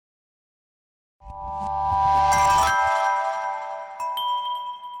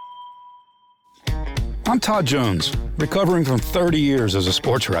I'm Todd Jones, recovering from 30 years as a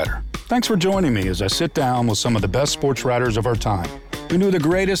sports writer. Thanks for joining me as I sit down with some of the best sports writers of our time. We knew the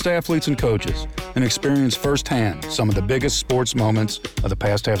greatest athletes and coaches and experienced firsthand some of the biggest sports moments of the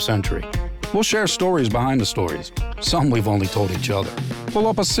past half century. We'll share stories behind the stories, some we've only told each other. Pull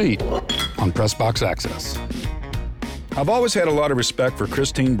up a seat on PressBox Access. I've always had a lot of respect for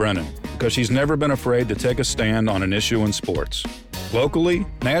Christine Brennan because she's never been afraid to take a stand on an issue in sports. Locally,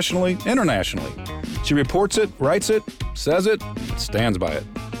 nationally, internationally. She reports it, writes it, says it, stands by it.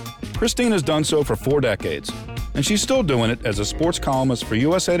 Christine has done so for 4 decades, and she's still doing it as a sports columnist for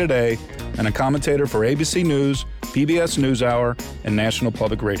USA Today and a commentator for ABC News, PBS NewsHour, and National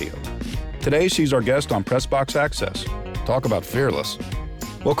Public Radio. Today, she's our guest on PressBox Access. Talk about fearless.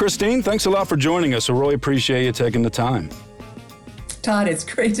 Well, Christine, thanks a lot for joining us. I really appreciate you taking the time. Todd, it's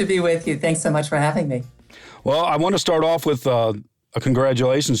great to be with you. Thanks so much for having me. Well, I want to start off with a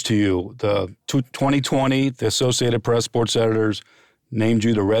congratulations to you. The 2020, the Associated Press Sports Editors named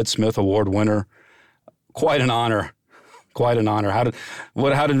you the Red Smith Award winner. Quite an honor. Quite an honor. How did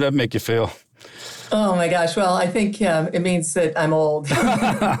that make you feel? Oh my gosh! Well, I think it means that I'm old.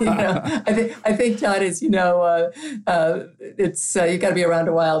 I think Todd is. It's you got to be around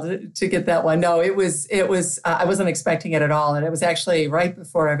a while to get that one. No, it was. I wasn't expecting it at all, and it was actually right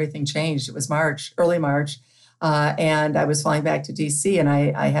before everything changed. It was March, early March, and I was flying back to D.C. and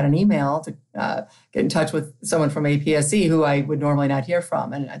I had an email to get in touch with someone from APSE who I would normally not hear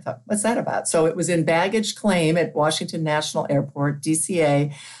from, and I thought, what's that about? So it was in baggage claim at Washington National Airport,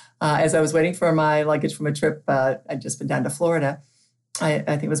 DCA. As I was waiting for my luggage from a trip, I'd just been down to Florida. I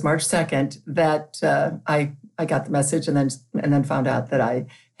think it was March 2nd that I got the message and then found out that I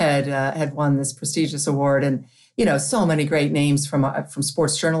had won this prestigious award. And so many great names from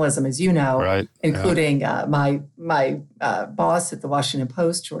sports journalism, as you know, right. Including my boss at the Washington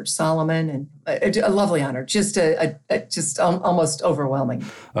Post, George Solomon, and a lovely honor, just almost overwhelming.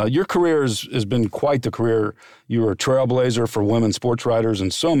 Your career has been quite the career. You were a trailblazer for women sports writers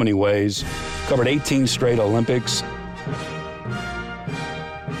in so many ways. Covered 18 straight Olympics.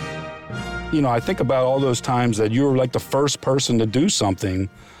 I think about all those times that you were like the first person to do something,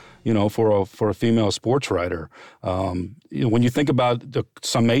 for a female sports writer. When you think about the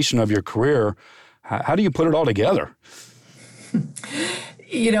summation of your career, how do you put it all together?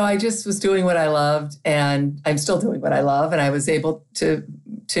 I just was doing what I loved, and I'm still doing what I love, and I was able to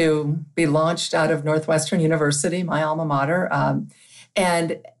be launched out of Northwestern University, my alma mater,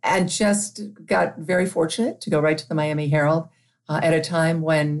 and just got very fortunate to go right to the Miami Herald at a time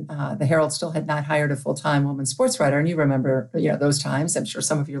when the Herald still had not hired a full-time woman sports writer. And you remember, those times. I'm sure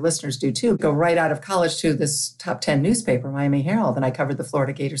some of your listeners do too. Go right out of college to this top 10 newspaper, Miami Herald, and I covered the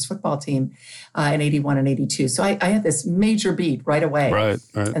Florida Gators football team in 81 and 82. So I had this major beat right away. Right.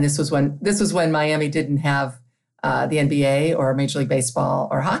 And this was when Miami didn't have the NBA or Major League Baseball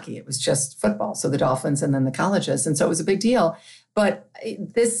or hockey. It was just football. So the Dolphins and then the colleges. And so it was a big deal. But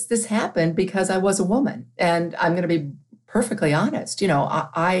this happened because I was a woman. And I'm going to be perfectly honest.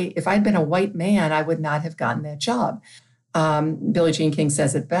 If I'd been a white man, I would not have gotten that job. Billie Jean King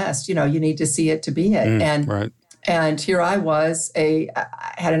says it best, you need to see it to be it. Right. And here I was, I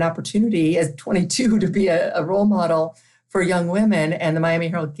had an opportunity at 22 to be a role model for young women. And the Miami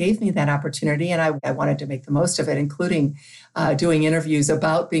Herald gave me that opportunity. And I wanted to make the most of it, including doing interviews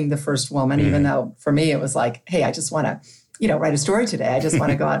about being the first woman, even though for me, it was like, hey, I just want to, write a story today. I just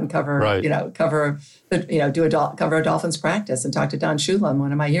want to go out and cover, right. Cover a Dolphins practice and talk to Don Shula,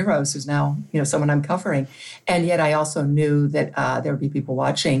 one of my heroes, who's now, someone I'm covering. And yet I also knew that there would be people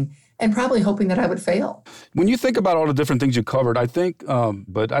watching and probably hoping that I would fail. When you think about all the different things you covered, I think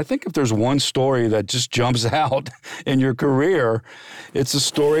if there's one story that just jumps out in your career, it's a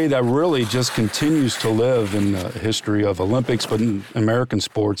story that really just continues to live in the history of Olympics, but in American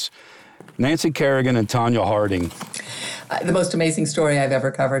sports. Nancy Kerrigan and Tonya Harding. The most amazing story I've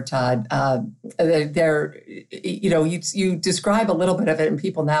ever covered, Todd. You describe a little bit of it and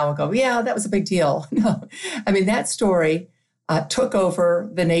people now will go, yeah, that was a big deal. No, I mean, that story took over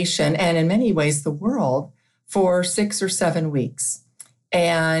the nation and in many ways the world for 6 or 7 weeks.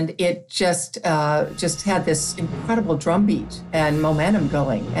 And it just had this incredible drumbeat and momentum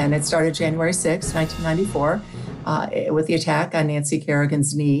going. And it started January 6, 1994. With the attack on Nancy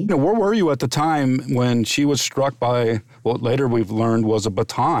Kerrigan's knee. Where were you at the time when she was struck by what later we've learned was a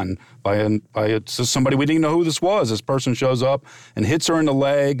baton by somebody we didn't know who this was? This person shows up and hits her in the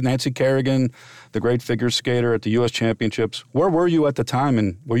leg. Nancy Kerrigan, the great figure skater at the U.S. Championships. Where were you at the time,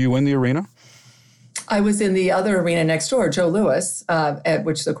 and were you in the arena? I was in the other arena next door, Joe Louis, at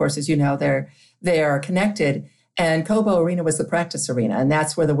which, of course, as you know, they are connected. And Cobo Arena was the practice arena, and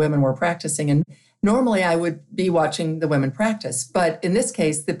that's where the women were practicing. Normally, I would be watching the women practice, but in this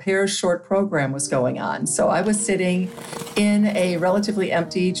case, the pair's short program was going on. So I was sitting in a relatively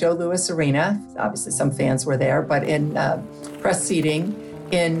empty Joe Louis Arena. Obviously, some fans were there, but in press seating,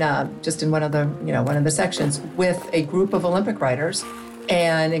 just in one of the sections, with a group of Olympic writers,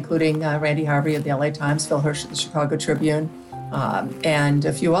 and including Randy Harvey of the LA Times, Phil Hirsch of the Chicago Tribune, and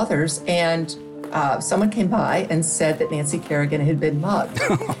a few others. And someone came by and said that Nancy Kerrigan had been mugged.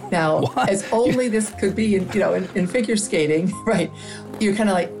 Now, as only this could be in figure skating, right? You're kind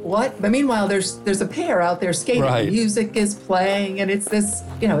of like, what? But meanwhile, there's a pair out there skating. Right. Music is playing, and it's this,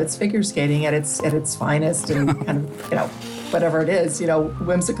 it's figure skating at its finest, and kind of, whatever it is,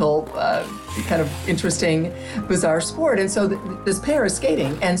 whimsical, kind of interesting, bizarre sport. And so this pair is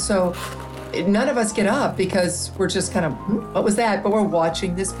skating, and so none of us get up because we're just kind of, what was that? But we're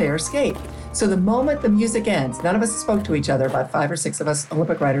watching this pair skate. So the moment the music ends, none of us spoke to each other, about 5 or 6 of us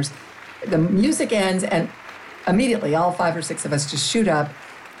Olympic writers. The music ends, and immediately all 5 or 6 of us just shoot up,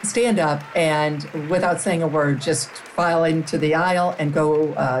 stand up, and without saying a word, just file into the aisle and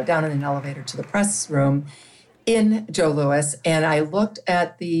go down in an elevator to the press room in Joe Louis. And I looked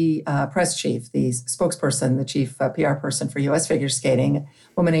at the press chief, the spokesperson, the chief PR person for U.S. figure skating, a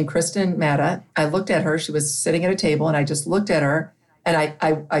woman named Kristen Matta. I looked at her. She was sitting at a table, and I just looked at her. And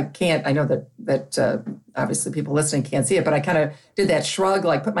I can't, I know that obviously people listening can't see it, but I kind of did that shrug,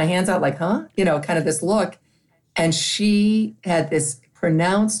 like put my hands out like, huh? Kind of this look. And she had this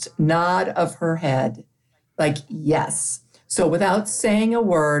pronounced nod of her head, like, yes. So without saying a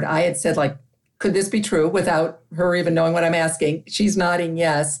word, I had said, like, could this be true? Without her even knowing what I'm asking. She's nodding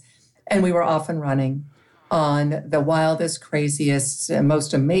yes. And we were off and running on the wildest, craziest, and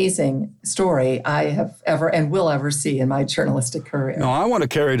most amazing story I have ever and will ever see in my journalistic career. No, I want to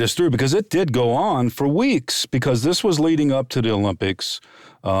carry this through because it did go on for weeks, because this was leading up to the Olympics.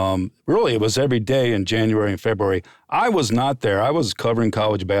 Really, it was every day in January and February. I was not there. I was covering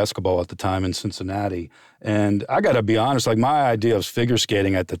college basketball at the time in Cincinnati. And I got to be honest, like, my idea of figure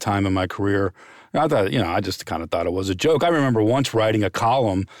skating at the time in my career, I thought, I just kind of thought it was a joke. I remember once writing a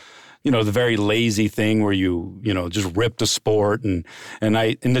column, the very lazy thing where you just rip the sport. And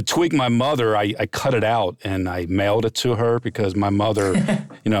to tweak my mother, I cut it out and I mailed it to her, because my mother,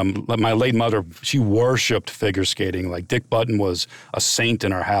 my late mother, she worshipped figure skating. Like, Dick Button was a saint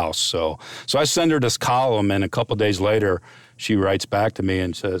in our house. So I send her this column, and a couple of days later, she writes back to me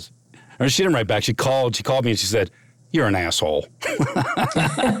and says, or she didn't write back, she called me and she said, "You're an asshole."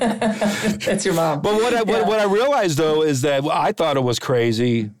 That's your mom. But what I realized, though, is that I thought it was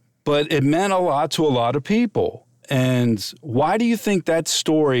crazy, but it meant a lot to a lot of people. And why do you think that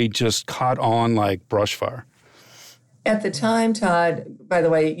story just caught on like brush fire? At the time, Todd, by the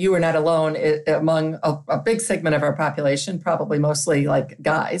way, you were not alone among a big segment of our population, probably mostly like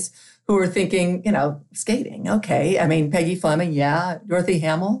guys, who were thinking, skating, okay. I mean, Peggy Fleming, yeah. Dorothy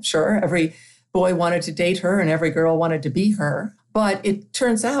Hamill, sure. Every boy wanted to date her and every girl wanted to be her. But it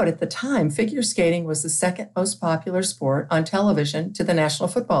turns out at the time, figure skating was the second most popular sport on television to the National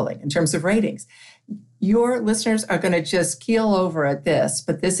Football League in terms of ratings. Your listeners are going to just keel over at this,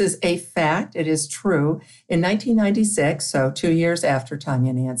 but this is a fact. It is true. In 1996, so 2 years after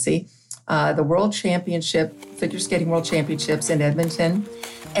Tanya Nancy, the World Championship, Figure Skating World Championships in Edmonton,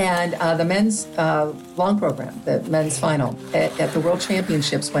 and the men's long program, the men's final at the World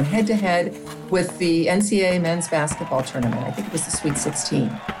Championships, went head-to-head with the NCAA men's basketball tournament. I think it was the Sweet 16.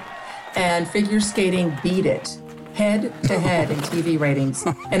 And figure skating beat it head-to-head in TV ratings.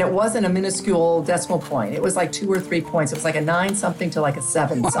 And it wasn't a minuscule decimal point. It was like 2 or 3 points. It was like a 9-something to like a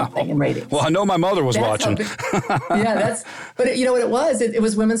 7-something in ratings. Well, I know my mother was watching. But you know what it was? It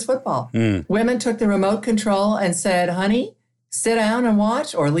was women's football. Women took the remote control and said, honey, sit down and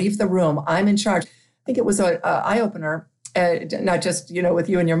watch or leave the room. I'm in charge. I think it was an eye-opener, not just, with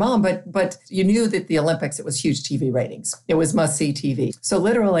you and your mom, but you knew that the Olympics, it was huge TV ratings. It was must-see TV. So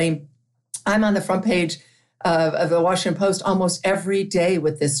literally, I'm on the front page of the Washington Post almost every day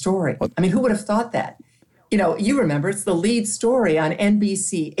with this story. I mean, who would have thought that? You remember, it's the lead story on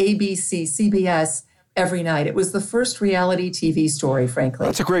NBC, ABC, CBS every night. It was the first reality TV story, frankly.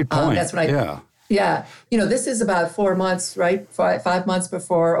 That's a great point. That's what Yeah. This is about 4 months, right? 5 months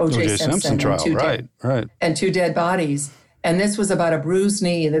before O.J. Simpson trial, and right. And 2 dead bodies. And this was about a bruised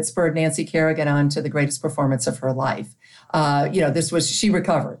knee that spurred Nancy Kerrigan on to the greatest performance of her life. She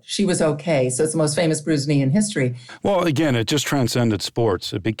recovered. She was okay. So it's the most famous bruised knee in history. Well, again, it just transcended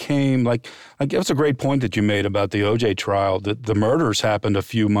sports. It became like that's a great point that you made about the O.J. trial. The murders happened a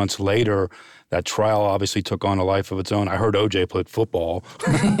few months later. That trial obviously took on a life of its own. I heard O.J. played football.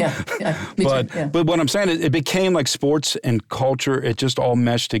 But what I'm saying is it became like sports and culture. It just all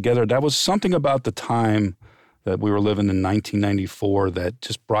meshed together. That was something about the time that we were living in 1994 that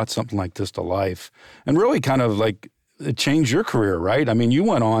just brought something like this to life. And really kind of like it changed your career, right? I mean, you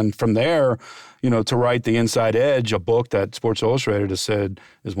went on from there, to write The Inside Edge, a book that Sports Illustrated has said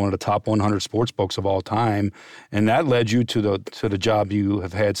is one of the top 100 sports books of all time, and that led you to the job you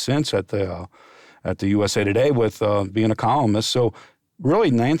have had since at the USA Today with being a columnist. So,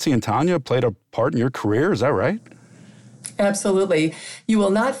 really, Nancy and Tanya played a part in your career. Is that right? Absolutely. You will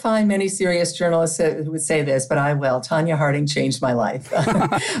not find many serious journalists who would say this, but I will. Tanya Harding changed my life.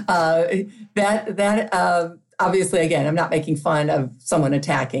 Obviously, again, I'm not making fun of someone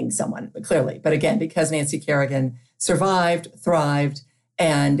attacking someone, clearly. But again, because Nancy Kerrigan survived, thrived,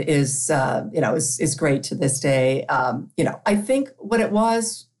 and is great to this day. I think what it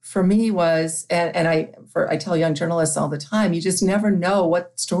was for me was, and I tell young journalists all the time, you just never know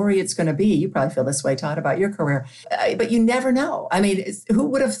what story it's going to be. You probably feel this way, Todd, about your career, but you never know. I mean, who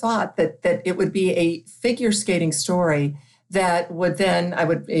would have thought that it would be a figure skating story that would then, I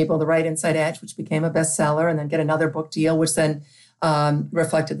would be able to write Inside Edge, which became a bestseller, and then get another book deal, which then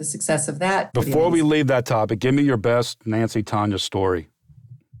reflected the success of that. Before we leave that topic, give me your best Nancy Tanya story.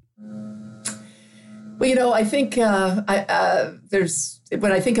 Well, I think when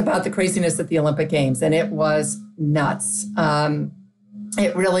I think about the craziness at the Olympic Games, and it was nuts.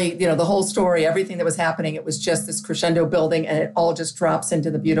 It really, the whole story, everything that was happening, it was just this crescendo building, and it all just drops into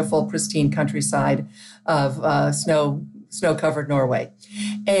the beautiful, pristine countryside of snow-covered Norway.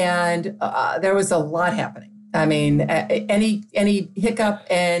 And there was a lot happening. I mean, any hiccup,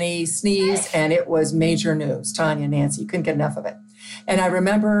 any sneeze, and it was major news. Tanya, Nancy, you couldn't get enough of it. And I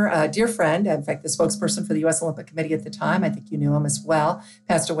remember a dear friend, in fact, the spokesperson for the U.S. Olympic Committee at the time, I think you knew him as well,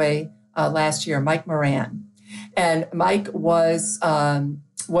 passed away last year, Mike Moran. And Mike was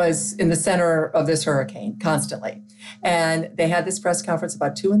in the center of this hurricane constantly. And they had this press conference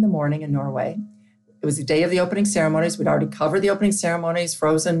about 2 a.m. in Norway. It was the day of the opening ceremonies. We'd already covered the opening ceremonies,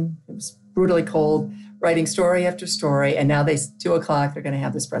 frozen. It was brutally cold, writing story after story. And now 2 o'clock, they're going to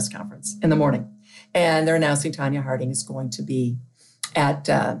have this press conference in the morning. And they're announcing Tanya Harding is going to be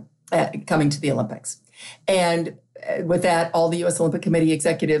coming to the Olympics. And with that, all the U.S. Olympic Committee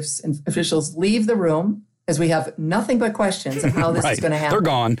executives and officials leave the room as we have nothing but questions of how this is going to happen. They're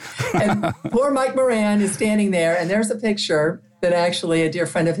gone. And poor Mike Moran is standing there, and there's a picture that actually a dear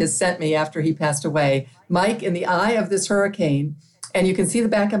friend of his sent me after he passed away. Mike in the eye of this hurricane, and you can see the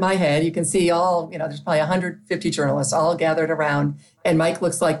back of my head. You can see all, there's probably 150 journalists all gathered around, and Mike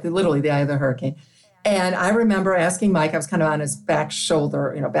looks like literally the eye of the hurricane. And I remember asking Mike, I was kind of on his back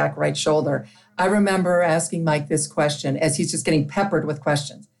right shoulder. I remember asking Mike this question as he's just getting peppered with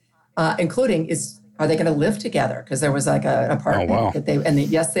questions, including are they going to live together? Because there was like an apartment. Oh, wow.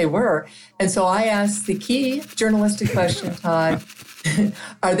 Yes, they were. And so I asked the key journalistic question, Todd,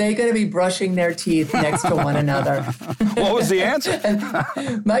 are they going to be brushing their teeth next to one another? What was the answer?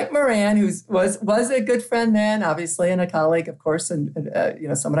 And Mike Moran, who was a good friend then, obviously, and a colleague, of course, and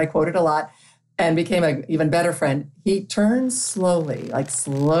someone I quoted a lot, and became an even better friend. He turns slowly, like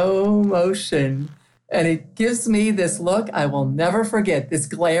slow motion, and he gives me this look I will never forget, this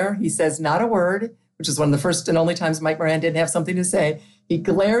glare. He says not a word, which is one of the first and only times Mike Moran didn't have something to say. He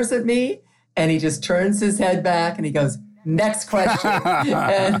glares at me, and he just turns his head back, and he goes, next question. But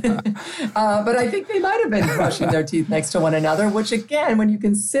I think they might have been brushing their teeth next to one another, which again, when you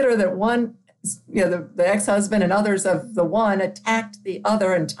consider that one, the ex-husband and others of the one attacked the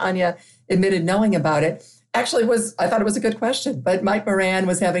other, and Tanya admitted knowing about it, actually I thought it was a good question, but Mike Moran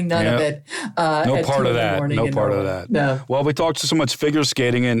was having none of it. No part of that. No. Well, we talked so much figure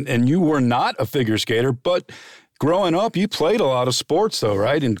skating, and you were not a figure skater, but growing up, you played a lot of sports though,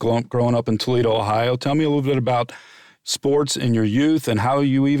 right? And growing up in Toledo, Ohio. Tell me a little bit about sports in your youth and how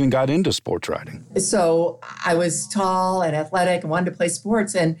you even got into sports writing. So I was tall and athletic and wanted to play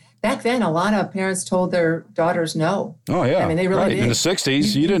sports. And back then, a lot of parents told their daughters no. Oh, yeah. I mean, they really did. In the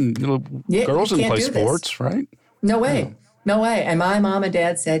 60s, girls didn't play sports, right? No way. No way. And my mom and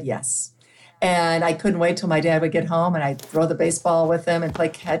dad said yes. And I couldn't wait till my dad would get home, and I'd throw the baseball with him and play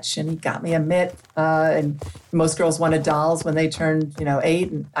catch. And he got me a mitt. And most girls wanted dolls when they turned,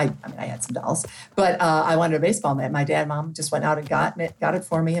 8. And I had some dolls, but I wanted a baseball mitt. My dad and mom just went out and got it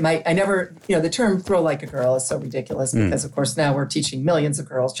for me. And I never, the term "throw like a girl" is so ridiculous because, of course, now we're teaching millions of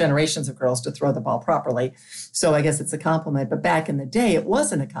girls, generations of girls, to throw the ball properly. So I guess it's a compliment. But back in the day, it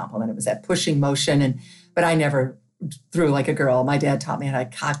wasn't a compliment. It was that pushing motion. But I never threw like a girl. My dad taught me how to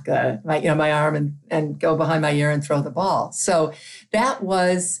cock my arm and go behind my ear and throw the ball. So that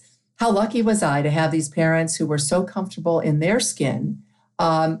was, how lucky was I to have these parents who were so comfortable in their skin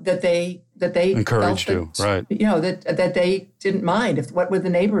that they encouraged you, right? That they didn't mind what were the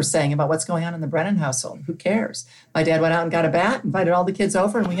neighbors saying about what's going on in the Brennan household. Who cares? My dad went out and got a bat, invited all the kids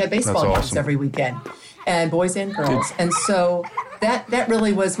over, and we had baseball games every weekend, and boys and girls. And so that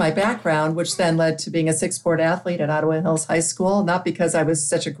really was my background, which then led to being a 6-sport athlete at Ottawa Hills High School. Not because I was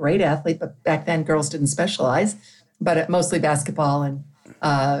such a great athlete, but back then girls didn't specialize, but mostly basketball and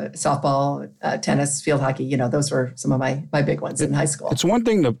softball, tennis, field hockey. Those were some of my big ones in high school. It's one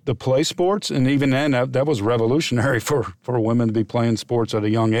thing to play sports, and even then that was revolutionary for women to be playing sports at a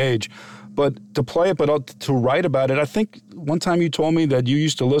young age. But to play it, but to write about it, I think one time you told me that you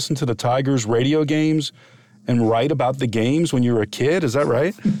used to listen to the Tigers radio games and write about the games when you were a kid. Is that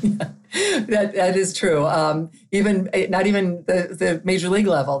right? That is true. Even not even the major league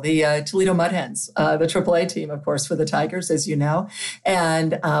level, the Toledo Mud Hens, the AAA team, of course, for the Tigers, as you know.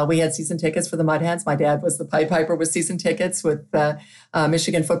 And we had season tickets for the Mud Hens. My dad was the Pied Piper with season tickets with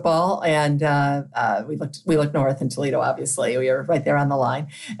Michigan football, and we looked north in Toledo. Obviously, we were right there on the line.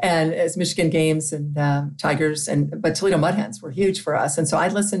 And as Michigan games and Tigers, but Toledo Mud Hens were huge for us. And so I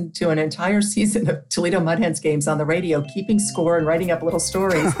listened to an entire season of Toledo Mud Hens games on the radio, keeping score and writing up little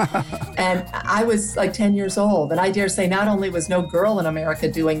stories. And I was like 10 years old. And I dare say not only was no girl in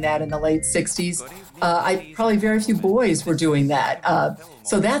America doing that in the late 60s, probably very few boys were doing that.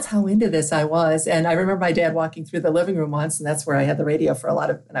 So that's how into this I was. And I remember my dad walking through the living room once, and that's where I had the radio for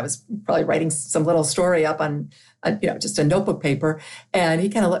and I was probably writing some little story up on just a notebook paper. And he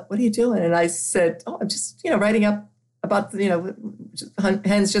kind of looked, "What are you doing?" And I said, "Oh, I'm just, writing up about,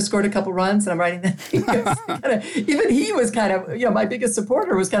 Hens just scored a couple runs, and I'm writing that." Even he was kind of, my biggest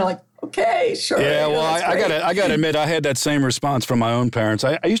supporter was kind of like, "Okay, sure." Yeah, well, I got to admit, I had that same response from my own parents.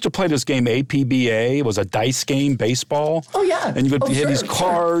 I used to play this game, APBA. It was a dice game, baseball. Oh, yeah. And you had these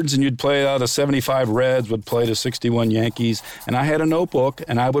cards, and you'd play the 75 Reds would play the 61 Yankees. And I had a notebook,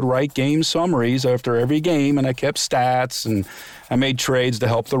 and I would write game summaries after every game, and I kept stats, and I made trades to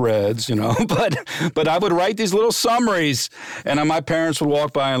help the Reds, But I would write these little summaries, and my parents would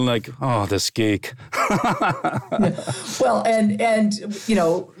walk by and like, "Oh, this geek." Well, and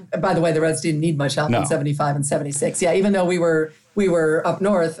by the way, the Reds didn't need much help in 75 and 76. Yeah, even though we were up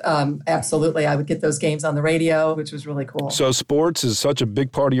north, absolutely, I would get those games on the radio, which was really cool. So sports is such a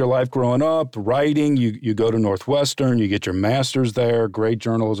big part of your life growing up. Writing, you go to Northwestern, you get your master's there, great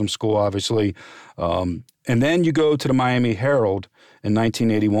journalism school, obviously. And then you go to the Miami Herald in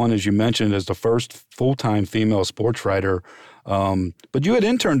 1981, as you mentioned, as the first full-time female sports writer. But you had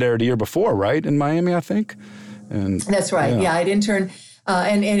interned there the year before, right, in Miami, I think? And that's right. Yeah, I'd interned.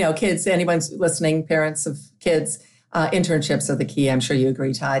 And kids, anyone's listening, parents of kids, internships are the key. I'm sure you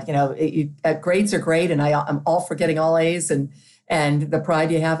agree, Todd. Grades are great, and I'm all for getting all A's and the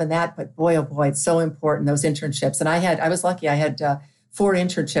pride you have in that. But boy, oh boy, it's so important, those internships. And I was lucky. I had 4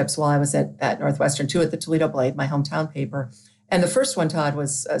 internships while I was at Northwestern, 2 at the Toledo Blade, my hometown paper. And the first one, Todd,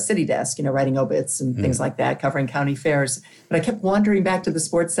 was a city desk, writing obits and things like that, covering county fairs. But I kept wandering back to the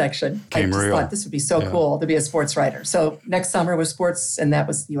sports section. I just thought this would be so cool to be a sports writer. So next summer was sports, and that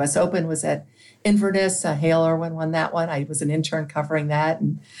was the U.S. Open, was at Inverness. Hale Irwin won that one. I was an intern covering that.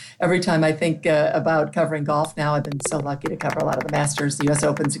 And every time I think about covering golf now, I've been so lucky to cover a lot of the Masters, the U.S.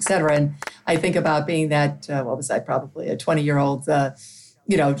 Opens, et cetera. And I think about being that, probably a 20-year-old a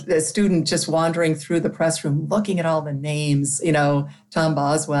student just wandering through the press room, looking at all the names, Tom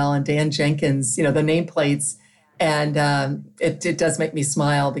Boswell and Dan Jenkins, the nameplates. And it does make me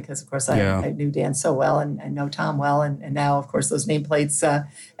smile because, of course, I knew Dan so well and know Tom well. And now, of course, those nameplates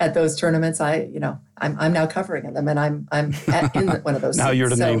at those tournaments, I'm now covering them, and I'm in one of those. Now seats. You're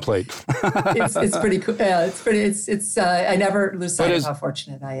the nameplate. it's pretty cool. It's I never lose sight of how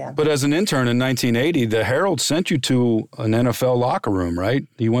fortunate I am. But as an intern in 1980, the Herald sent you to an NFL locker room, right?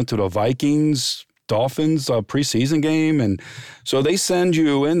 You went to the Vikings, Dolphins preseason game, and so they send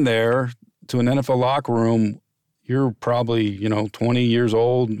you in there to an NFL locker room. You're probably, 20 years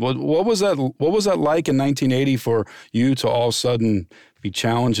old. What was that? What was that like in 1980 for you to all of a sudden be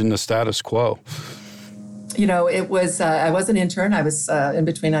challenging the status quo? it was, I was an intern. I was in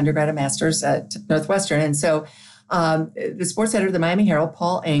between undergrad and master's at Northwestern. And so the sports editor of the Miami Herald,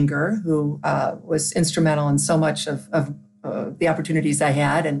 Paul Anger, who was instrumental in so much of the opportunities I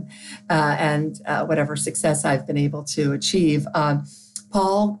had and whatever success I've been able to achieve,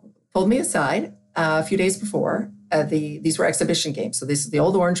 Paul pulled me aside a few days before. These were exhibition games. So this is the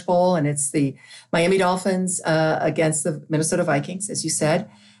old Orange Bowl, and it's the Miami Dolphins against the Minnesota Vikings, as you said.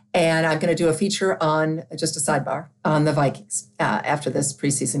 And I'm going to do a feature on, just a sidebar, on the Vikings after this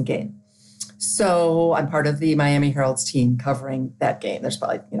preseason game. So I'm part of the Miami Herald's team covering that game. There's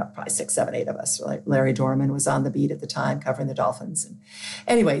probably 6, 7, 8 of us. Like Larry Dorman was on the beat at the time covering the Dolphins. And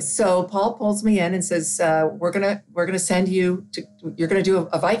anyway, so Paul pulls me in and says, we're gonna send you to, you're gonna do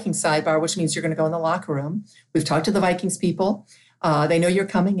a Viking sidebar, which means you're gonna go in the locker room. We've talked to the Vikings people. They know you're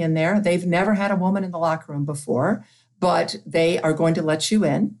coming in there. They've never had a woman in the locker room before, but they are going to let you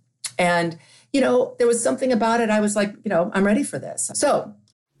in. And, there was something about it. I was like, I'm ready for this. So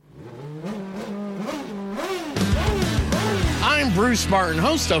I'm Bruce Martin,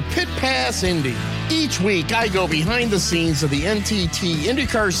 host of Pit Pass Indy. Each week, I go behind the scenes of the NTT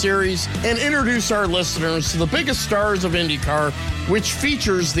IndyCar Series and introduce our listeners to the biggest stars of IndyCar, which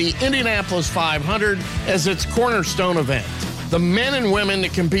features the Indianapolis 500 as its cornerstone event. The men and women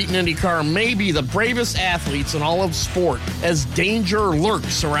that compete in IndyCar may be the bravest athletes in all of sport, as danger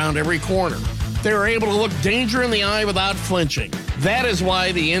lurks around every corner. They are able to look danger in the eye without flinching. That is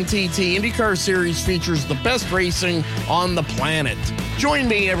why the NTT IndyCar Series features the best racing on the planet. Join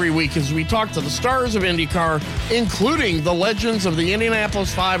me every week as we talk to the stars of IndyCar, including the legends of the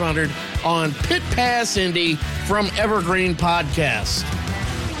Indianapolis 500 on Pit Pass Indy from Evergreen Podcast.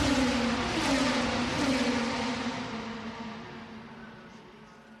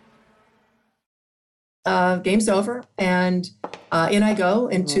 Game's over, and in I go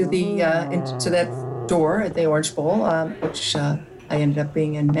into that door at the Orange Bowl, which I ended up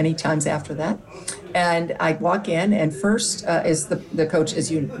being in many times after that. And I walk in, and first is the coach, as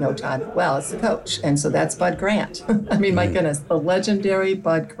you know, Todd. Well, it's the coach, and so that's Bud Grant. I mean, my goodness, the legendary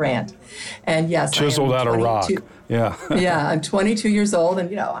Bud Grant. And yes, chiseled out of rock. Yeah. Yeah, I'm 22 years old,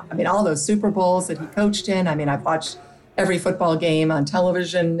 and all those Super Bowls that he coached in. I mean, I've watched every football game on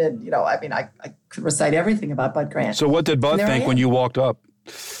television, and I could recite everything about Bud Grant. So what did Bud think when you walked up?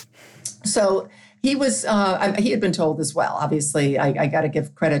 So he was, he had been told as well. Obviously, I got to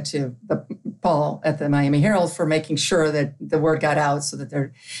give credit to Paul at the Miami Herald for making sure that the word got out so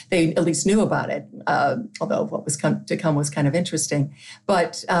that they at least knew about it. Although what was to come was kind of interesting,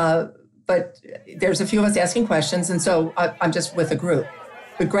 but there's a few of us asking questions, and so I'm just with a group.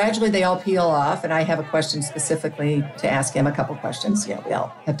 But gradually they all peel off, and I have a question specifically to ask him, a couple questions. We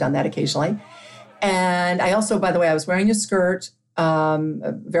all have done that occasionally. And I also, by the way, I was wearing a skirt,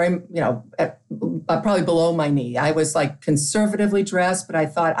 very, probably below my knee. I was like conservatively dressed, but I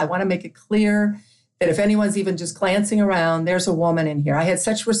thought I want to make it clear that if anyone's even just glancing around, there's a woman in here. I had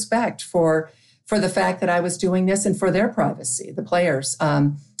such respect for the fact that I was doing this and for their privacy, the players,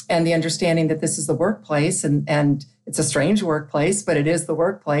 and the understanding that this is the workplace, and it's a strange workplace, but it is the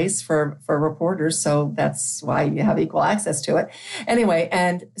workplace for reporters. So that's why you have equal access to it. Anyway,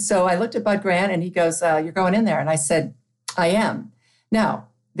 and so I looked at Bud Grant, and he goes, "You're going in there." And I said, "I am." Now,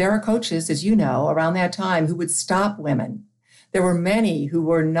 there are coaches, as you know, around that time who would stop women. There were many who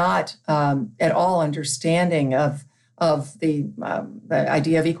were not at all understanding of the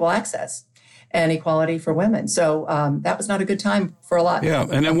idea of equal access and equality for women. So that was not a good time for a lot. Yeah,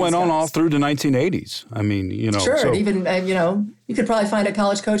 and it went on all through the 1980s. I mean, Sure, so. even, you could probably find a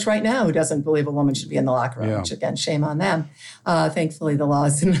college coach right now who doesn't believe a woman should be in the locker room, which, again, shame on them. Thankfully, the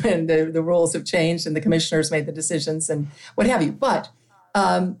laws and the rules have changed, and the commissioners made the decisions and what have you. But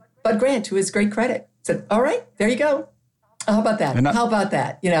Bud Grant, to his great credit, said, "All right, there you go. How about that? How about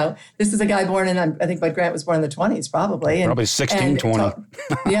that? This is a guy born in, I think Bud Grant was born in the 20s, probably. Probably 1620.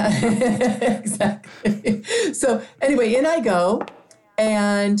 Yeah, exactly. So anyway, in I go.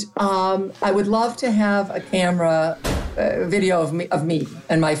 And I would love to have a camera video of me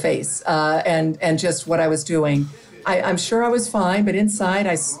and my face and just what I was doing. I'm sure I was fine, but inside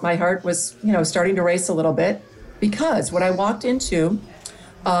my heart was, starting to race a little bit, because what I walked into,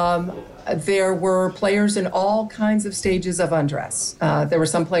 there were players in all kinds of stages of undress. There were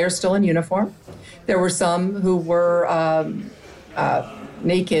some players still in uniform. There were some who were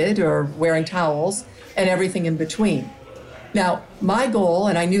naked or wearing towels, and everything in between. Now, my goal,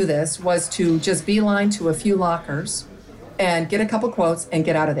 and I knew this, was to just beeline to a few lockers and get a couple quotes and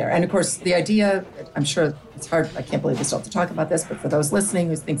get out of there. And of course, the idea, I'm sure it's hard, I can't believe we still have to talk about this, but for those listening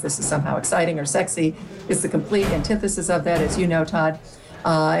who think this is somehow exciting or sexy, it's the complete antithesis of that, as you know, Todd.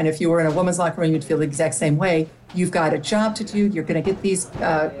 And if you were in a women's locker room, you'd feel the exact same way. You've got a job to do. You're going to get these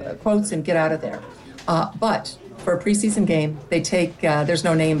quotes and get out of there. But for a preseason game, they take, there's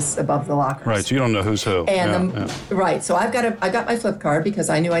no names above the lockers. Right, so you don't know who's who. And right, so I got my flip card because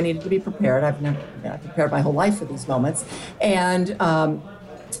I knew I needed to be prepared. I've never prepared my whole life for these moments. And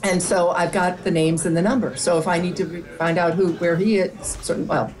so I've got the names and the numbers. So if I need to find out where he is,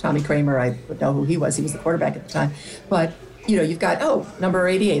 Tommy Kramer, I would know who he was. He was the quarterback at the time. But, you've got, number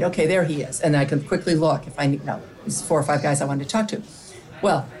 88. Okay, there he is. And I can quickly look if I need, there's 4 or 5 guys I wanted to talk to.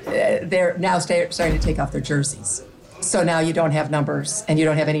 Well, they're now starting to take off their jerseys. So now you don't have numbers, and you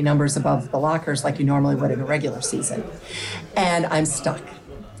don't have any numbers above the lockers like you normally would in a regular season. And I'm stuck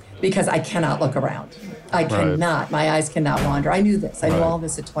because I cannot look around. I cannot. Right. My eyes cannot wander. I knew this. I knew all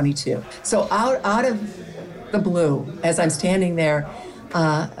this at 22. So out of the blue, as I'm standing there,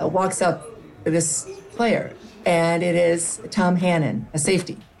 walks up this player, and it is Tom Hannon, a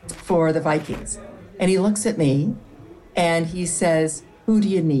safety for the Vikings. And he looks at me, and he says, "Who do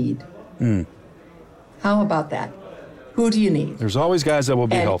you need?" How about that? Who do you need? There's always guys that will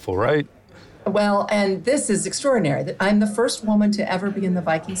be helpful, right? Well, and this is extraordinary. That I'm the first woman to ever be in the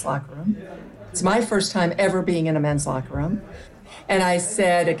Vikings locker room. It's my first time ever being in a men's locker room. And I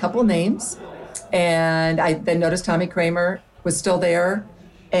said a couple names, and I then noticed Tommy Kramer was still there,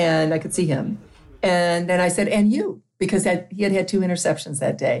 and I could see him. And then I said, "And you," because he had 2 interceptions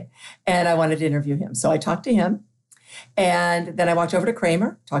that day, and I wanted to interview him. So I talked to him, and then I walked over to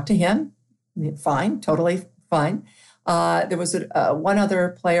Kramer, talked to him. Fine, totally fine. There was one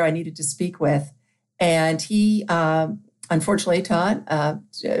other player I needed to speak with, and he, unfortunately, Todd,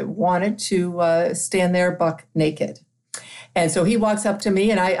 wanted to stand there buck naked. And so he walks up to me,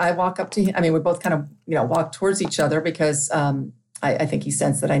 and I walk up to him. I mean, we both kind of, walk towards each other because I think he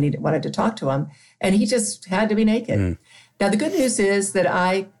sensed that I wanted to talk to him, and he just had to be naked. Now, the good news is that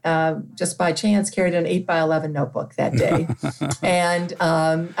I, just by chance, carried an 8x11 notebook that day. And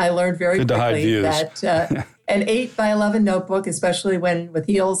I learned very quickly that an 8x11 notebook, especially when with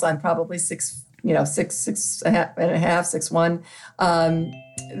heels, I'm probably 6'1",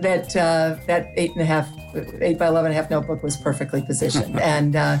 that 8x11.5 notebook was perfectly positioned.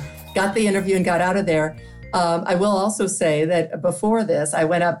 And got the interview and got out of there. I will also say that before this, I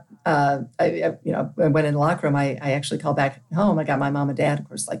went up, I went in the locker room. I actually called back home. I got my mom and dad, of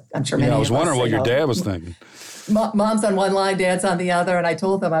course, like I'm sure many of us. I was wondering what your dad was thinking. Mom's on one line, dad's on the other. And I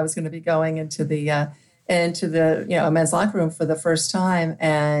told them I was going to be going into the men's locker room for the first time.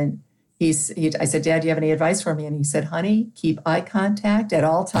 And I said, "Dad, do you have any advice for me?" And he said, "Honey, keep eye contact at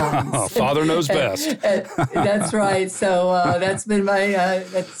all times." Father knows best. That's right. So that's been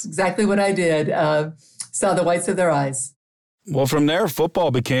that's exactly what I did. Saw the whites of their eyes. Well, from there,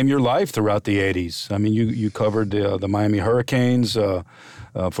 football became your life throughout the 80s. I mean, you covered the Miami Hurricanes for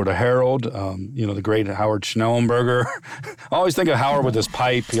the Herald, the great Howard Schnellenberger. I always think of Howard with his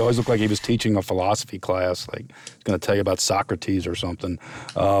pipe. He always looked like he was teaching a philosophy class, like he's going to tell you about Socrates or something.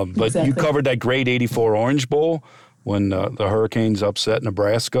 But exactly. You covered that great 84 Orange Bowl when the Hurricanes upset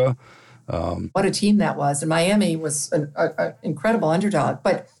Nebraska. What a team that was. And Miami was an incredible underdog.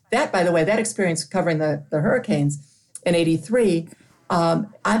 But that, by the way, that experience covering the Hurricanes in 83, I'm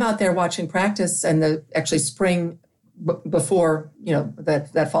out there watching practice and the actually spring before,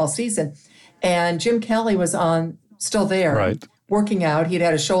 that fall season. And Jim Kelly was still there, right, working out. He'd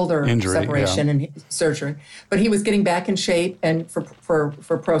had a shoulder injury, separation and surgery, but he was getting back in shape and for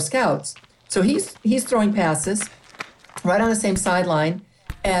pro scouts. So he's throwing passes right on the same sideline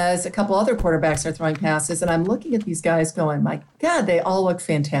as a couple other quarterbacks are throwing passes. And I'm looking at these guys going, my God, they all look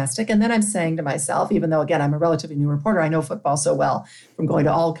fantastic. And then I'm saying to myself, even though, again, I'm a relatively new reporter, I know football so well from going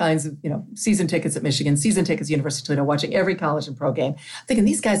to all kinds of, season tickets at Michigan, season tickets at University of Toledo, watching every college and pro game, thinking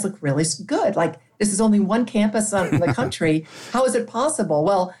these guys look really good. Like, this is only one campus in the country. How is it possible?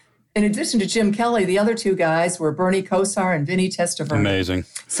 Well, in addition to Jim Kelly, the other 2 guys were Bernie Kosar and Vinny Testaverde. Amazing.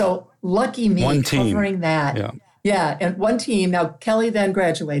 So lucky me covering that. Yeah. Yeah, and one team. Now, Kelly then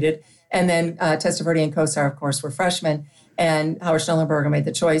graduated, and then Testaverde and Kosar, of course, were freshmen, and Howard Schnellenberger made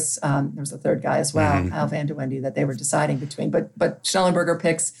the choice. There was a third guy as well, Al Van de Wendy, that they were deciding between. But Schnellenberger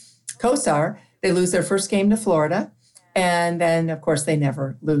picks Kosar. They lose their first game to Florida, and then, of course, they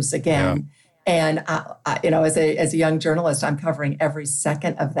never lose again. Yeah. And, as a young journalist, I'm covering every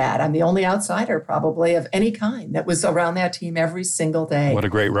second of that. I'm the only outsider probably of any kind that was around that team every single day. What a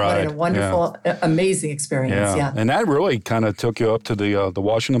great ride. What a wonderful, amazing experience. Yeah. And that really kind of took you up to the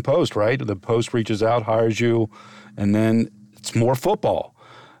Washington Post, right? The Post reaches out, hires you, and then it's more football.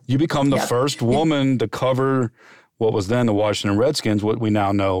 You become the first woman to cover what was then the Washington Redskins, what we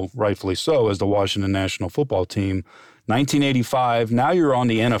now know, rightfully so, as the Washington National Football Team, 1985, now you're on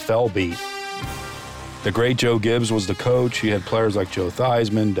the NFL beat. The great Joe Gibbs was the coach. You had players like Joe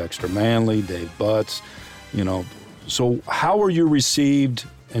Theismann, Dexter Manley, Dave Butts, So how were you received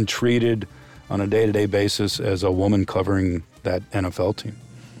and treated on a day-to-day basis as a woman covering that NFL team?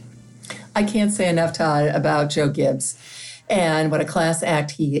 I can't say enough, Todd, about Joe Gibbs and what a class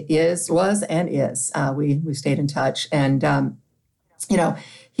act he was and is. We stayed in touch. And,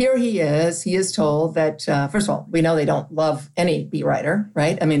 here he is told that, first of all, we know they don't love any beat writer,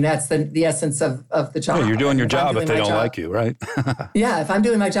 right? I mean, that's the essence of the job. Yeah, you're doing your job if they don't like you, right? Yeah, if I'm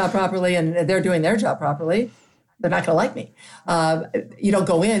doing my job properly and they're doing their job properly, they're not going to like me. You don't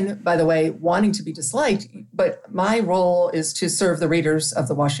go in, by the way, wanting to be disliked, but my role is to serve the readers of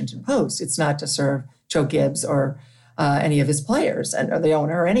the Washington Post. It's not to serve Joe Gibbs or any of his players or the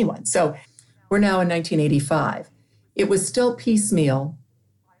owner or anyone. So we're now in 1985. It was still piecemeal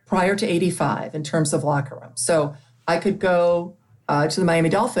prior to 85 in terms of locker room. So I could go to the Miami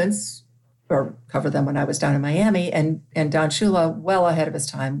Dolphins or cover them when I was down in Miami, and Don Shula, well ahead of his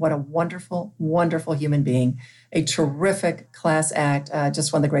time. What a wonderful, wonderful human being, a terrific class act,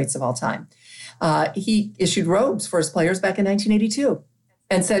 just one of the greats of all time. He issued robes for his players back in 1982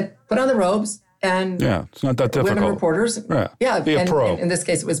 and said, put on the robes. And yeah, it's not that difficult. Women reporters. Yeah, be a pro. In this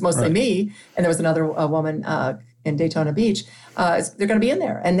case, it was mostly me, and there was another woman in Daytona Beach. They're going to be in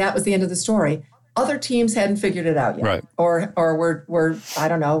there. And that was the end of the story. Other teams hadn't figured it out yet. Right. Or were, I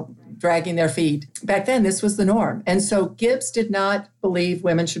don't know, dragging their feet. Back then, this was the norm. And so Gibbs did not believe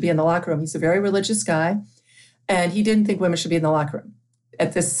women should be in the locker room. He's a very religious guy, and he didn't think women should be in the locker room.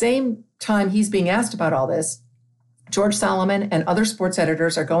 At the same time he's being asked about all this, George Solomon and other sports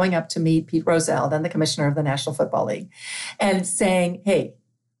editors are going up to meet Pete Rozelle, then the commissioner of the National Football League, and saying, hey,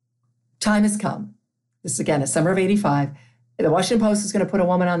 time has come. This is, again, is summer of 85. The Washington Post is going to put a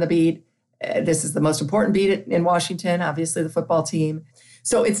woman on the beat. This is the most important beat in Washington, obviously the football team.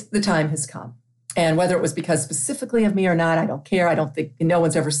 So the time has come. And whether it was because specifically of me or not, I don't care. I don't think, no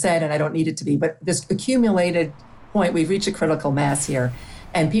one's ever said, and I don't need it to be. But this accumulated point, we've reached a critical mass here.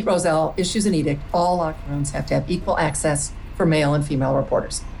 And Pete Rozelle issues an edict. All locker rooms have to have equal access for male and female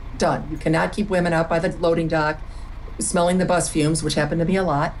reporters. Done. You cannot keep women out by the loading dock smelling the bus fumes, which happen to be a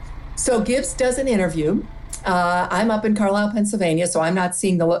lot. So Gibbs does an interview. I'm up in Carlisle, Pennsylvania, so I'm not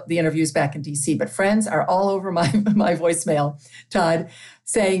seeing the interviews back in D.C., but friends are all over my voicemail, Todd,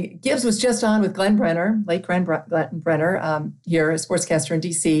 saying Gibbs was just on with Glenn Brenner, late Glenn Brenner, here, a sportscaster in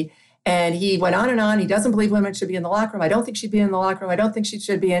D.C., and he went on and on. He doesn't believe women should be in the locker room. I don't think she'd be in the locker room. I don't think she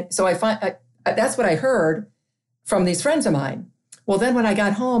should be in. So that's what I heard from these friends of mine. Well, then when I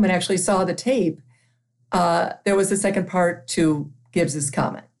got home and actually saw the tape, there was a second part to Gibbs's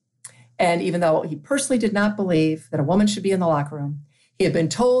comment. And even though he personally did not believe that a woman should be in the locker room, he had been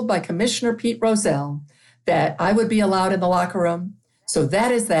told by Commissioner Pete Rozelle that I would be allowed in the locker room. So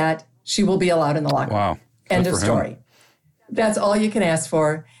that is that. She will be allowed in the locker room. Wow. End of story. That's all you can ask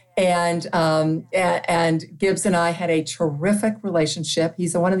for. And Gibbs and I had a terrific relationship.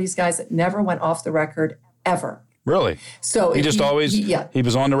 He's one of these guys that never went off the record ever. Really? So he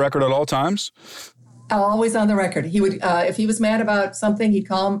was on the record at all times? Always on the record. He would, if he was mad about something, he'd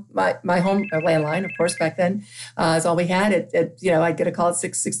call my home landline. Of course, back then, is all we had. I'd get a call at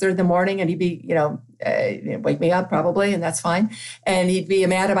 6:30 in the morning, and he'd be, wake me up probably, and that's fine. And he'd be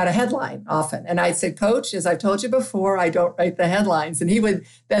mad about a headline often. And I'd say, Coach, as I've told you before, I don't write the headlines. And he would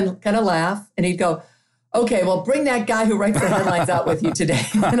then kind of laugh, and he'd go, okay, well, bring that guy who writes the headlines out with you today.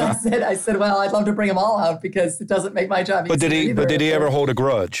 And I said, well, I'd love to bring them all out because it doesn't make my job easy. But did he ever hold a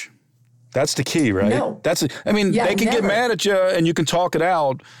grudge? That's the key, right? No. They can get mad at you and you can talk it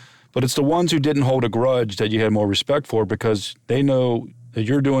out, but it's the ones who didn't hold a grudge that you had more respect for because they know that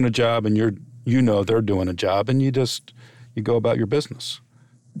you're doing a job and you know they're doing a job, and you go about your business.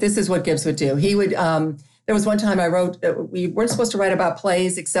 This is what Gibbs would do. He would, there was one time I wrote, we weren't supposed to write about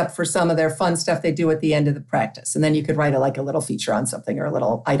plays except for some of their fun stuff they do at the end of the practice. And then you could write a little feature on something or a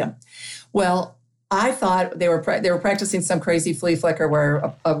little item. Well, I thought they were practicing some crazy flea flicker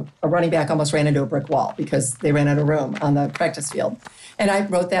where a running back almost ran into a brick wall because they ran out of room on the practice field. And I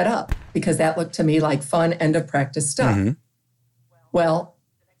wrote that up because that looked to me like fun end of practice stuff. Mm-hmm. Well,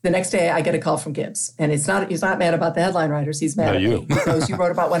 the next day I get a call from Gibbs, and he's not mad about the headline writers. He's mad at me. He goes, you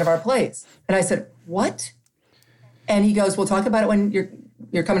wrote about one of our plays. And I said, what? And he goes, we'll talk about it when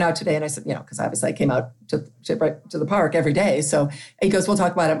you're coming out today. And I said, because obviously I came out to the park every day. So he goes, we'll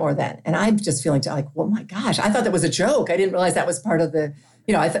talk about it more then. And I'm just feeling like, oh my gosh, I thought that was a joke. I didn't realize that was part of the,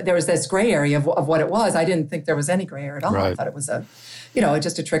 I thought there was this gray area of what it was. I didn't think there was any gray area at all. Right. I thought it was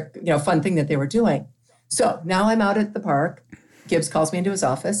just a trick, fun thing that they were doing. So now I'm out at the park. Gibbs calls me into his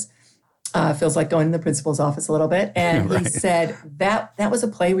office Feels like going to the principal's office a little bit. And Right. he said that was a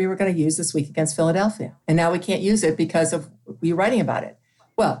play we were going to use this week against Philadelphia. And now we can't use it because of you writing about it.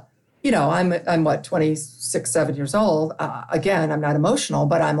 Well, I'm what, 26, 7 years old. Again, I'm not emotional,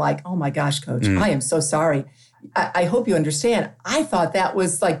 but I'm like, oh my gosh, Coach, I am so sorry. I hope you understand. I thought that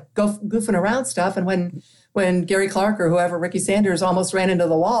was like goofing around stuff. And when Gary Clark or whoever, Ricky Sanders, almost ran into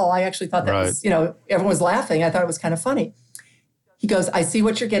the wall, I actually thought that was, everyone was laughing. I thought it was kind of funny. He goes, I see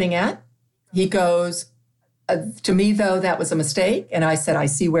what you're getting at. He goes, to me, though, that was a mistake. And I said, I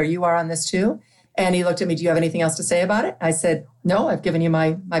see where you are on this too. And he looked at me, do you have anything else to say about it? I said, no, I've given you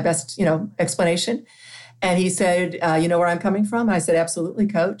my best, explanation. And he said, you know where I'm coming from? And I said, absolutely,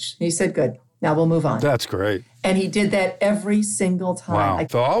 Coach. And he said, good. Now we'll move on. That's great. And he did that every single time. Wow.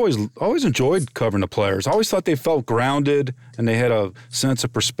 So I always enjoyed covering the players. I always thought they felt grounded and they had a sense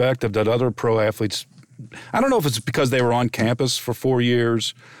of perspective that other pro athletes, I don't know if it's because they were on campus for 4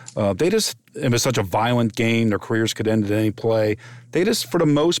 years. It was such a violent game. Their careers could end at any play. They just, for the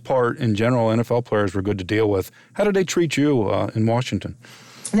most part, in general, NFL players were good to deal with. How did they treat you in Washington?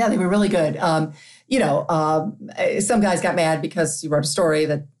 Yeah, they were really good. Some guys got mad because you wrote a story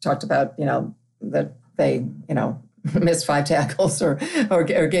that talked about, that they, missed 5 tackles or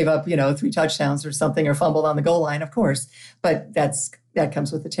gave up, 3 touchdowns or something, or fumbled on the goal line, of course. But that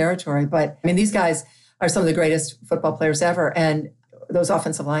comes with the territory. But I mean, these guys are some of the greatest football players ever. And those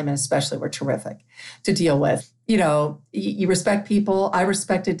offensive linemen especially were terrific to deal with. You respect people. I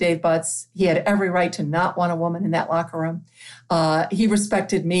respected Dave Butts. He had every right to not want a woman in that locker room. He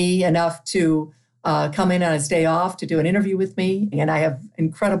respected me enough to come in on his day off to do an interview with me. And I have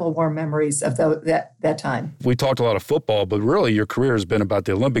incredible warm memories of that time. We talked a lot of football, but really your career has been about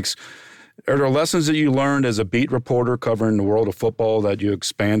the Olympics. Are there lessons that you learned as a beat reporter covering the world of football that you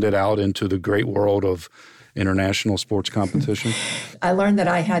expanded out into the great world of international sports competition? I learned that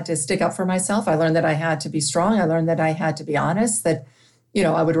I had to stick up for myself. I learned that I had to be strong. I learned that I had to be honest, that,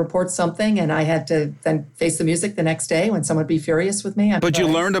 I would report something and I had to then face the music the next day when someone would be furious with me. But you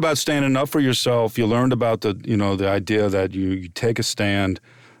learned about standing up for yourself. You learned about the idea that you take a stand,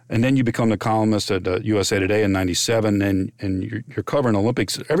 and then you become the columnist at USA Today in 97, and you're covering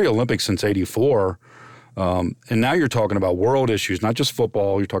every Olympics since 84. And now you're talking about world issues, not just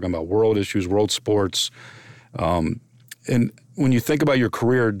football. You're talking about world issues, world sports. And when you think about your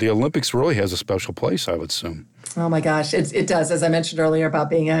career, the Olympics really has a special place, I would assume. Oh my gosh, it does. As I mentioned earlier about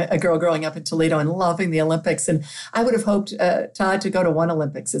being a girl growing up in Toledo and loving the Olympics. And I would have hoped, Todd, to go to one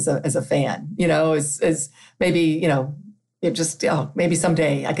Olympics as a fan, as maybe, maybe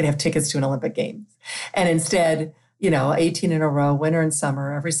someday I could have tickets to an Olympic game. And instead, 18 in a row, winter and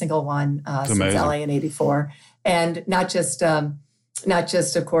summer, every single one since LA in 84. And not just,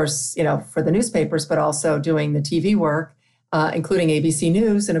 of course, for the newspapers, but also doing the TV work, including ABC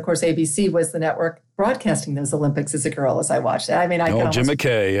News. And of course, ABC was the network broadcasting those Olympics as a girl as I watched it. I mean, I Jim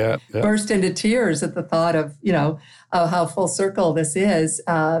McKay, yeah. burst into tears at the thought of, of how full circle this is.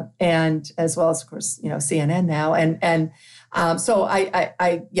 And as well as, of course, CNN now. So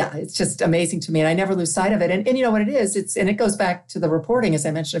it's just amazing to me. And I never lose sight of it. And you know what it is? It goes back to the reporting, as I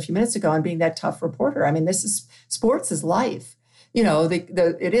mentioned a few minutes ago, and being that tough reporter. I mean, sports is life.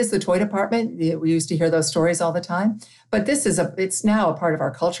 It is the toy department. We used to hear those stories all the time, but it's now a part of our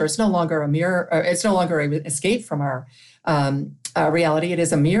culture. It's no longer a mirror. It's no longer an escape from our reality. It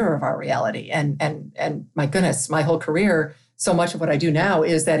is a mirror of our reality. And my goodness, my whole career, so much of what I do now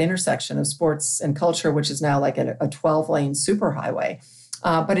is that intersection of sports and culture, which is now like a 12-lane superhighway.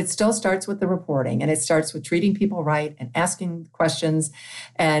 But it still starts with the reporting, and it starts with treating people right and asking questions.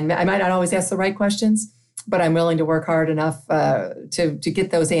 And I might not always ask the right questions, but I'm willing to work hard enough to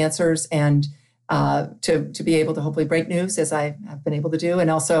get those answers and to be able to hopefully break news, as I have been able to do, and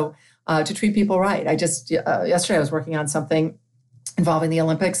also to treat people right. I just yesterday I was working on something involving the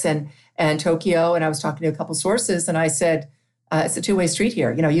Olympics and Tokyo, and I was talking to a couple sources, and I said, it's a two-way street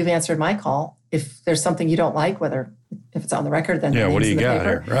here. You've answered my call. If there's something you don't like, if it's on the record, then what do you got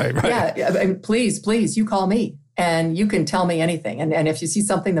paper. here? Right. Yeah, I mean, please, you call me. And you can tell me anything. And if you see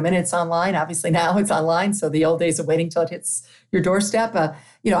something the minute it's online, obviously now it's online. So the old days of waiting till it hits your doorstep, I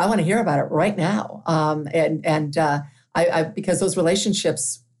want to hear about it right now. I because those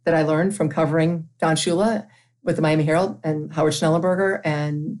relationships that I learned from covering Don Shula with the Miami Herald and Howard Schnellenberger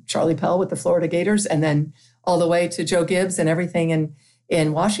and Charlie Pell with the Florida Gators, and then all the way to Joe Gibbs and everything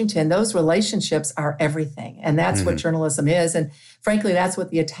in Washington, those relationships are everything. And that's what journalism is. And frankly, that's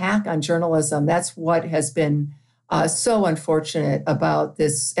what the attack on journalism, that's what has been so unfortunate about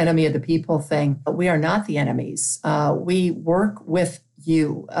this enemy of the people thing. We are not the enemies. We work with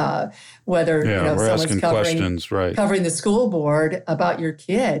you, whether we're someone's asking questions, right? Covering the school board about your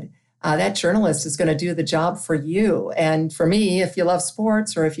kid. that journalist is going to do the job for you. And for me, if you love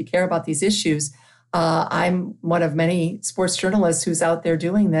sports or if you care about these issues, I'm one of many sports journalists who's out there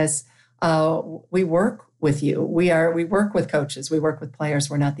doing this. We work with you. We work with coaches. We work with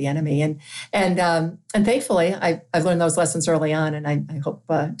players. We're not the enemy. And thankfully, I've learned those lessons early on. And I hope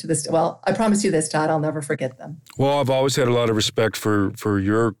I promise you this, Todd, I'll never forget them. Well, I've always had a lot of respect for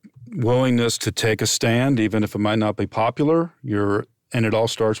your willingness to take a stand, even if it might not be popular. And it all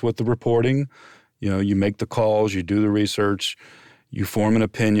starts with the reporting. You make the calls, you do the research, you form an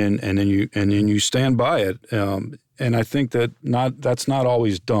opinion, and then you stand by it. And I think that's not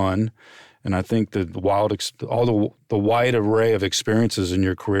always done. And I think that the wide array of experiences in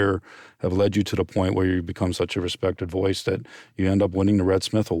your career have led you to the point where you become such a respected voice that you end up winning the Red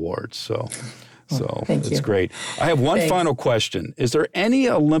Smith Awards. So it's great. I have one final question. Is there any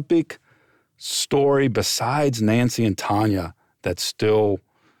Olympic story besides Nancy and Tanya that still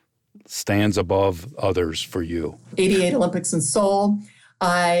stands above others for you? 88 Olympics in Seoul.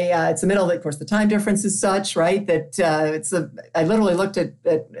 It's the middle, of course, the time difference is such, right, that I literally looked at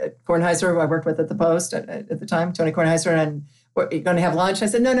Kornheiser, who I worked with at the Post at the time, Tony Kornheiser, and we're going to have lunch. I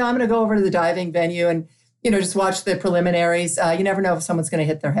said, no, I'm going to go over to the diving venue and, just watch the preliminaries. You never know if someone's going to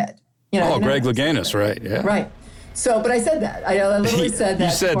hit their head. Greg Louganis, right, yeah. Right. So, but I said that. I literally said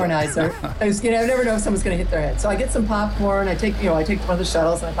that to Kornheiser. I never know if someone's going to hit their head. So I get some popcorn. I take one of the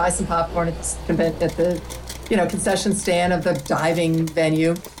shuttles and I buy some popcorn at the concession stand of the diving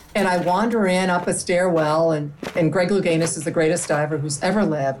venue. And I wander in up a stairwell, and Greg Louganis is the greatest diver who's ever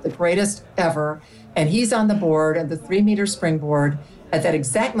lived, the greatest ever. And he's on the board at the 3-meter springboard. At that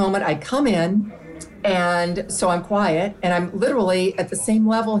exact moment, I come in, and so I'm quiet, and I'm literally at the same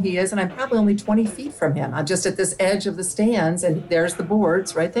level he is, and I'm probably only 20 feet from him. I'm just at this edge of the stands, and there's the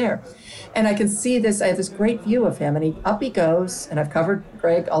boards right there. And I can see this, I have this great view of him, and up he goes, and I've covered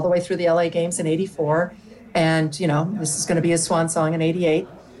Greg all the way through the LA Games in 84. And, this is going to be his swan song in 88.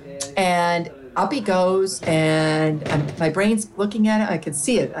 And up he goes, and my brain's looking at it. I can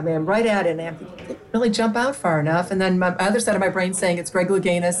see it. I mean, I'm right at it, and I didn't really jump out far enough. And then my other side of my brain saying, it's Greg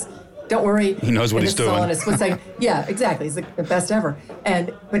Louganis. Don't worry. He knows what he's doing. Yeah, exactly. He's the best ever.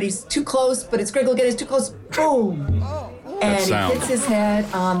 But he's too close, but it's Greg Louganis too close. Boom. And he hits his head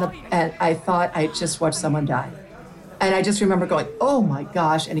and I thought I just watched someone die. And I just remember going, oh my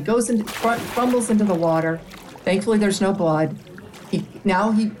gosh. And he goes crumbles into the water. Thankfully, there's no blood. He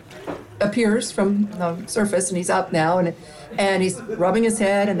appears from the surface, and he's up now, and he's rubbing his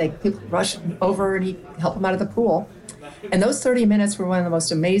head, and people rush over and help him out of the pool. And those 30 minutes were one of the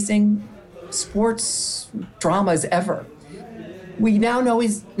most amazing sports dramas ever. We now know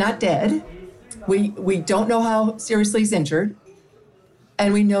he's not dead. We don't know how seriously he's injured.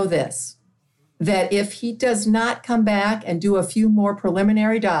 And we know this, that if he does not come back and do a few more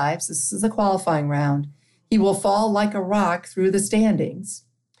preliminary dives, this is a qualifying round, he will fall like a rock through the standings,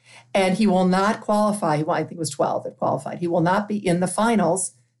 and he will not qualify. I think it was 12 that qualified. He will not be in the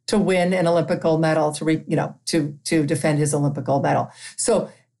finals to win an Olympic gold medal, to defend his Olympic gold medal. So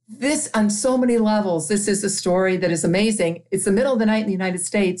this, on so many levels, this is a story that is amazing. It's the middle of the night in the United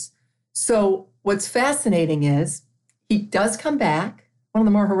States. So what's fascinating is he does come back, one of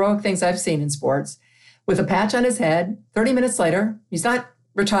the more heroic things I've seen in sports, with a patch on his head. 30 minutes later, he's not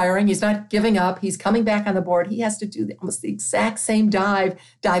retiring. He's not giving up. He's coming back on the board. He has to do almost the exact same dive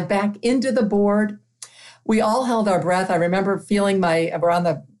back into the board. We all held our breath. I remember feeling we're on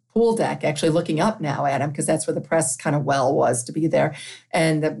the pool deck, actually looking up now at him, because that's where the press kind of was to be there,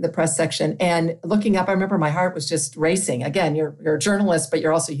 and the press section. And looking up, I remember my heart was just racing. Again, you're a journalist, but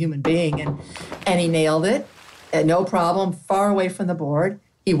you're also a human being. And he nailed it. No problem, far away from the board.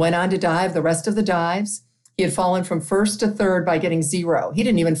 He went on to dive the rest of the dives. He had fallen from first to third by getting 0. He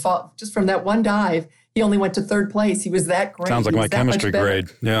didn't even fall, just from that one dive, he only went to third place. He was that great. Sounds like my chemistry grade,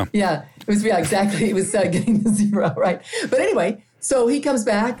 yeah. Yeah, exactly. He was getting the 0, right? But anyway, so he comes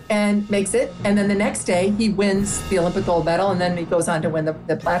back and makes it, and then the next day he wins the Olympic gold medal, and then he goes on to win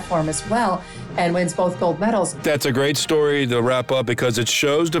the platform as well, and wins both gold medals. That's a great story to wrap up, because it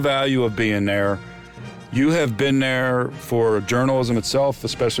shows the value of being there. You have been there for journalism itself,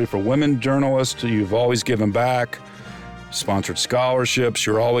 especially for women journalists. You've always given back, sponsored scholarships.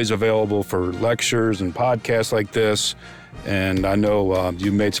 You're always available for lectures and podcasts like this. And I know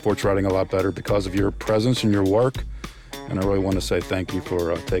you made sports writing a lot better because of your presence and your work. And I really want to say thank you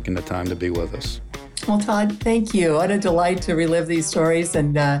for taking the time to be with us. Well, Todd, thank you. What a delight to relive these stories,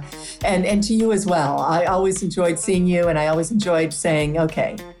 and to you as well. I always enjoyed seeing you, and I always enjoyed saying,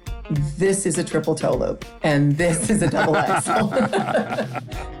 okay, this is a triple toe loop, and this is a double axel.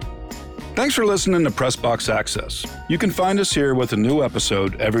 Thanks for listening to Pressbox Access. You can find us here with a new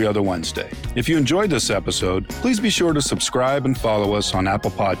episode every other Wednesday. If you enjoyed this episode, please be sure to subscribe and follow us on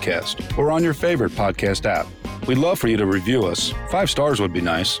Apple Podcast or on your favorite podcast app. We'd love for you to review us. 5 stars would be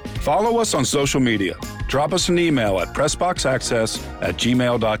nice. Follow us on social media. Drop us an email at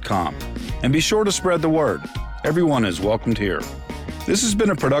pressboxaccess@gmail.com. And be sure to spread the word. Everyone is welcomed here. This has been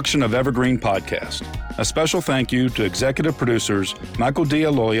a production of Evergreen Podcast. A special thank you to executive producers Michael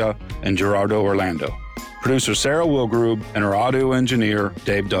D'Aloia and Gerardo Orlando, producer Sarah Wilgrube, and our audio engineer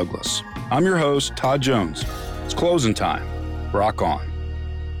Dave Douglas. I'm your host, Todd Jones. It's closing time. Rock on.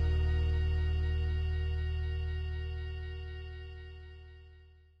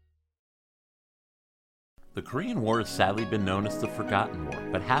 The Korean War has sadly been known as the Forgotten War,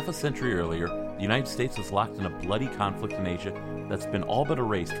 but half a century earlier, the United States was locked in a bloody conflict in Asia that's been all but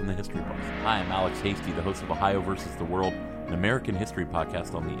erased from the history books. Hi, I'm Alex Hasty, the host of Ohio vs. the World, an American history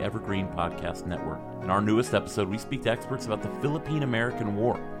podcast on the Evergreen Podcast Network. In our newest episode, we speak to experts about the Philippine-American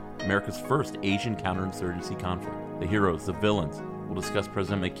War, America's first Asian counterinsurgency conflict. The heroes, the villains. We'll discuss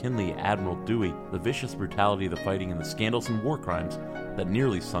President McKinley, Admiral Dewey, the vicious brutality of the fighting, and the scandals and war crimes that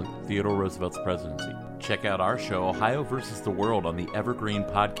nearly sunk Theodore Roosevelt's presidency. Check out our show, Ohio vs. the World, on the Evergreen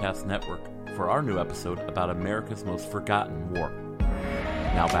Podcast Network for our new episode about America's most forgotten war.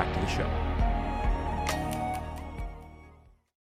 Now back to the show.